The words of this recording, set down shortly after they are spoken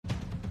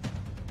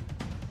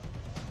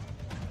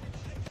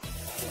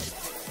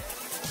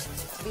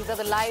These are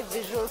the live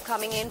visuals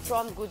coming in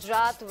from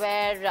Gujarat,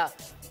 where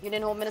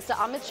Union Home Minister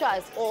Amit Shah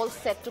is all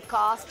set to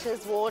cast his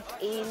vote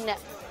in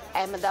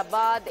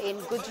Ahmedabad in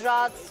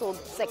Gujarat. So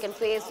second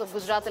phase of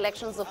Gujarat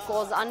elections, of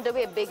course,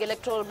 underway, big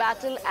electoral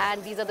battle.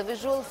 And these are the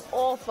visuals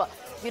of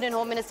Union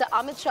Home Minister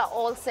Amit Shah,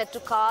 all set to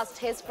cast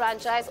his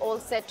franchise, all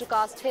set to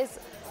cast his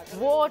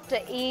vote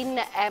in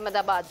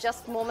Ahmedabad.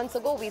 Just moments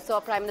ago, we saw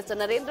Prime Minister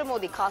Narendra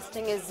Modi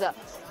casting his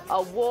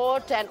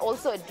vote and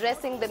also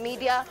addressing the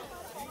media,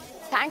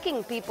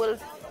 thanking people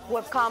who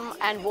have come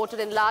and voted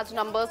in large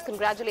numbers,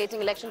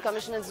 congratulating Election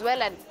Commission as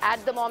well. And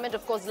at the moment,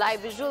 of course, live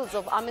visuals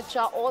of Amit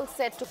Shah all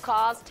set to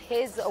cast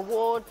his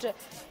vote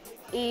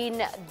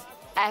in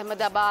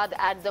Ahmedabad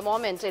at the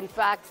moment. In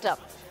fact,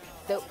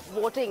 the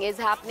voting is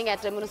happening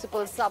at a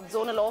municipal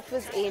sub-zonal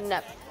office in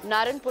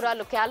Naranpura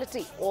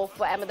locality of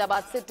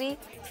Ahmedabad city.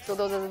 So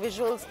those are the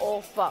visuals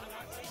of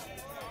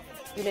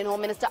Union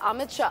Home Minister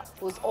Amit Shah,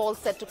 who's all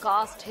set to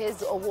cast his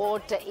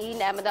vote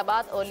in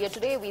Ahmedabad. Earlier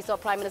today, we saw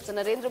Prime Minister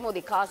Narendra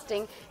Modi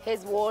casting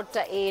his vote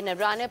in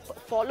Ranip,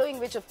 following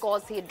which, of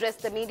course, he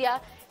addressed the media.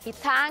 He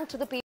thanked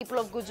the people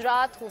of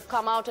Gujarat who've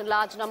come out in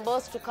large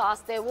numbers to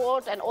cast their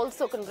vote, and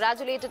also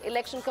congratulated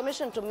Election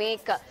Commission to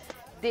make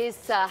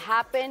this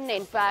happen.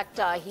 In fact,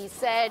 he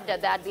said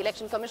that the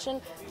Election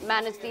Commission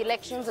managed the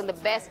elections in the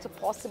best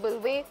possible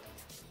way.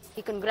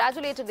 He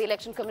congratulated the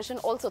Election Commission,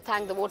 also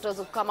thanked the voters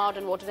who've come out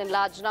and voted in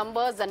large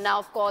numbers. And now,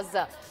 of course,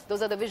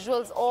 those are the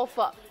visuals of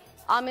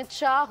Amit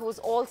Shah, who's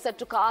all set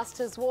to cast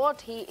his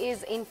vote. He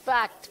is, in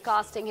fact,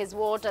 casting his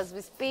vote as we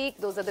speak.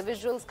 Those are the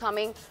visuals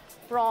coming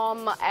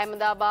from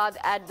Ahmedabad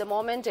at the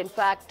moment. In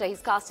fact,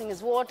 he's casting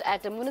his vote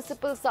at a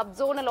municipal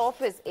sub-zonal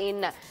office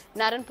in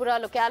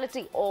Naranpura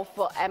locality of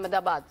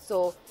Ahmedabad.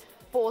 So,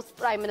 post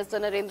Prime Minister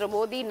Narendra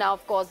Modi, now,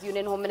 of course,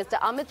 Union Home Minister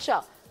Amit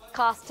Shah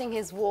casting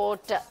his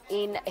vote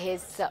in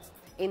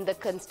the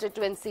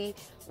constituency,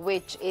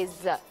 which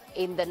is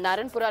in the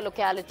Naranpura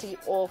locality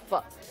of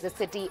the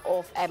city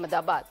of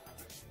Ahmedabad.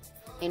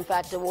 In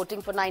fact,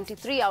 voting for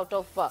 93 out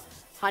of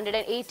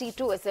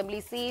 182 assembly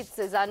seats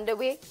is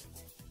underway.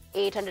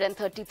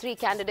 833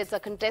 candidates are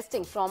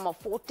contesting from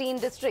 14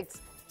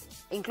 districts,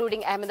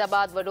 including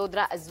Ahmedabad,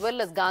 Vadodara, as well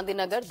as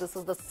Gandhinagar. This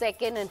is the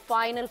second and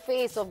final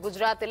phase of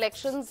Gujarat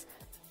elections.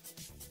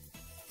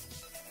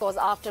 Of course,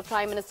 after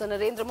Prime Minister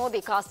Narendra Modi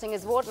casting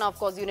his vote, now, of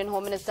course, Union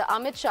Home Minister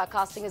Amit Shah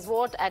casting his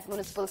vote at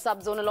municipal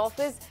sub-zonal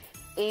office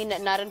in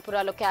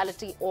Naranpura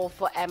locality of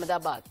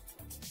Ahmedabad.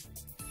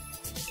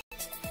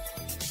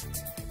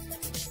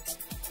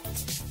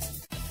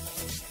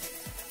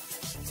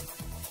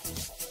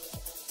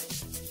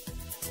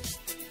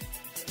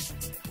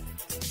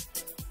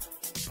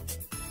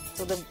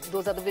 So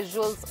those are the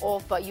visuals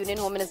of Union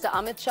Home Minister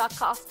Amit Shah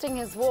casting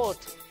his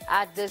vote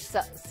at this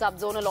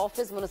sub-zonal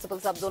office, municipal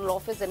sub-zonal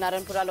office in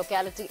Naranpura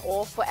locality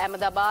of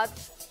Ahmedabad.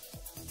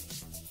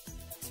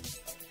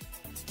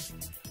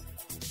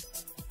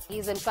 He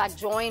is in fact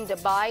joined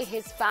by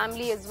his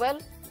family as well.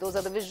 Those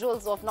are the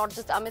visuals of not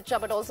just Amit Shah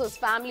but also his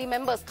family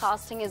members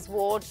casting his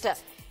vote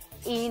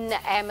in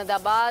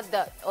Ahmedabad.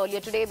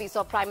 Earlier today, we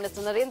saw Prime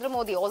Minister Narendra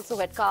Modi also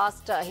had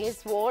cast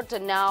his vote.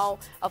 And now,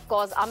 of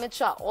course, Amit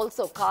Shah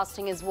also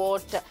casting his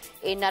vote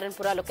in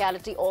Naranpura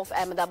locality of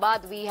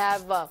Ahmedabad. We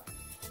have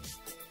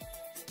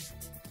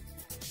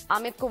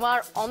Amit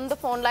Kumar on the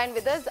phone line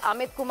with us.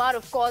 Amit Kumar,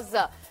 of course,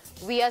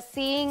 we are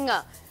seeing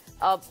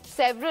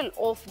several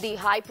of the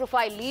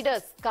high-profile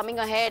leaders coming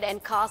ahead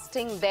and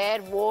casting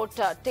their vote.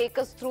 Take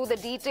us through the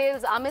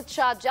details. Amit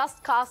Shah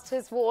just cast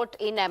his vote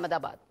in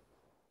Ahmedabad.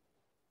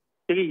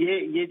 देखिए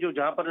ये जो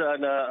जहाँ पर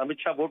Amit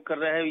Shah vote कर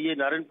रहे हैं, ये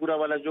नारायणपुरा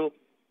वाला जो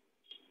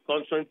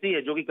कॉन्स्टिट्यूएंसी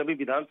है, जो कि कभी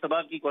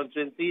विधानसभा की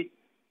कॉन्स्टिट्यूएंसी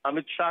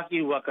अमित शाह की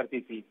हुआ करती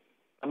थी।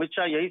 अमित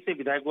शाह यहीं से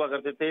विधायक हुआ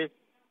करते थे।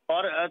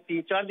 और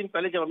 3-4 दिन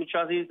पहले जब अमित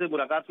शाह जी से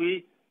मुलाकात हुई,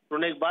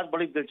 उन्होंने एक बात,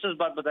 बड़ी दिलचस्प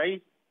बात बताई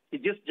कि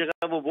जिस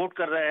जगह वो वोट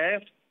कर रहे हैं,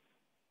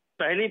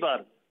 पहली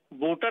बार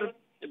वोटर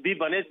भी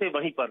बने थे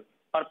वहीं पर,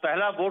 और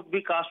पहला वोट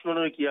भी कास्ट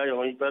उन्होंने किया है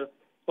वहीं पर,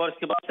 और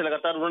इसके बाद से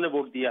लगातार उन्होंने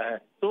वोट दिया है।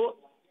 तो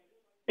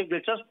एक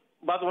दिलचस्प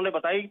बात उन्होंने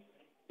बताई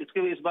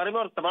इस बारे में।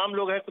 और तमाम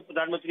लोग हैं, तो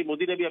प्रधानमंत्री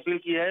मोदी ने भी अपील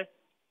की है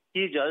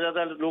कि ज्यादा से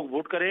ज्यादा लोग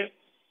वोट करें,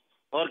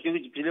 और क्योंकि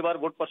पिछली बार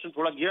वोट परसेंट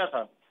थोड़ा गिरा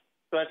था,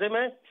 तो ऐसे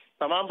में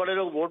तमाम बड़े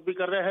लोग वोट भी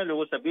कर रहे हैं,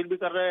 लोगों से अपील भी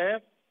कर रहे हैं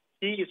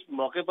कि इस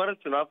मौके पर,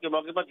 चुनाव के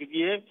मौके पर,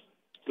 क्योंकि ये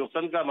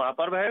लोकतंत्र का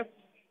महापर्व है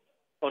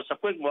और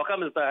सबको एक मौका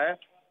मिलता है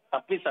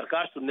अपनी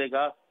सरकार चुनने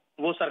का,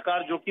 वो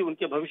सरकार जो कि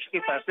उनके भविष्य के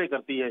फैसले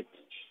करती है।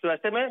 तो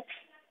ऐसे में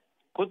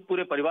खुद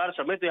पूरे परिवार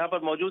समेत यहाँ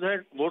पर मौजूद है,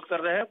 वोट कर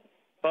रहे हैं,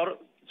 और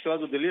इसके बाद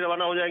वो दिल्ली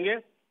रवाना हो जाएंगे,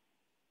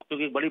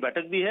 क्योंकि एक बड़ी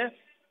बैठक भी है।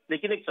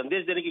 लेकिन एक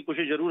संदेश देने की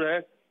कोशिश जरूर है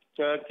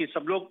कि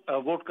सब लोग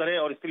वोट करें,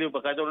 और इसके लिए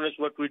बाकायदा उन्होंने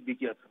सुबह ट्वीट भी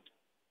किया था।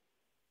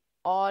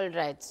 All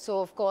right. So,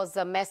 of course,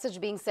 a message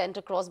being sent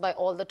across by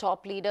all the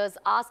top leaders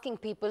asking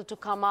people to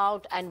come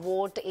out and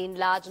vote in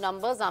large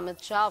numbers.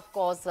 Amit Shah, of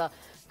course,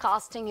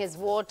 casting his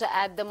vote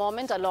at the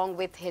moment along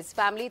with his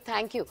family.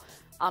 Thank you,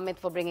 Amit,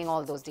 for bringing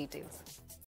all those details.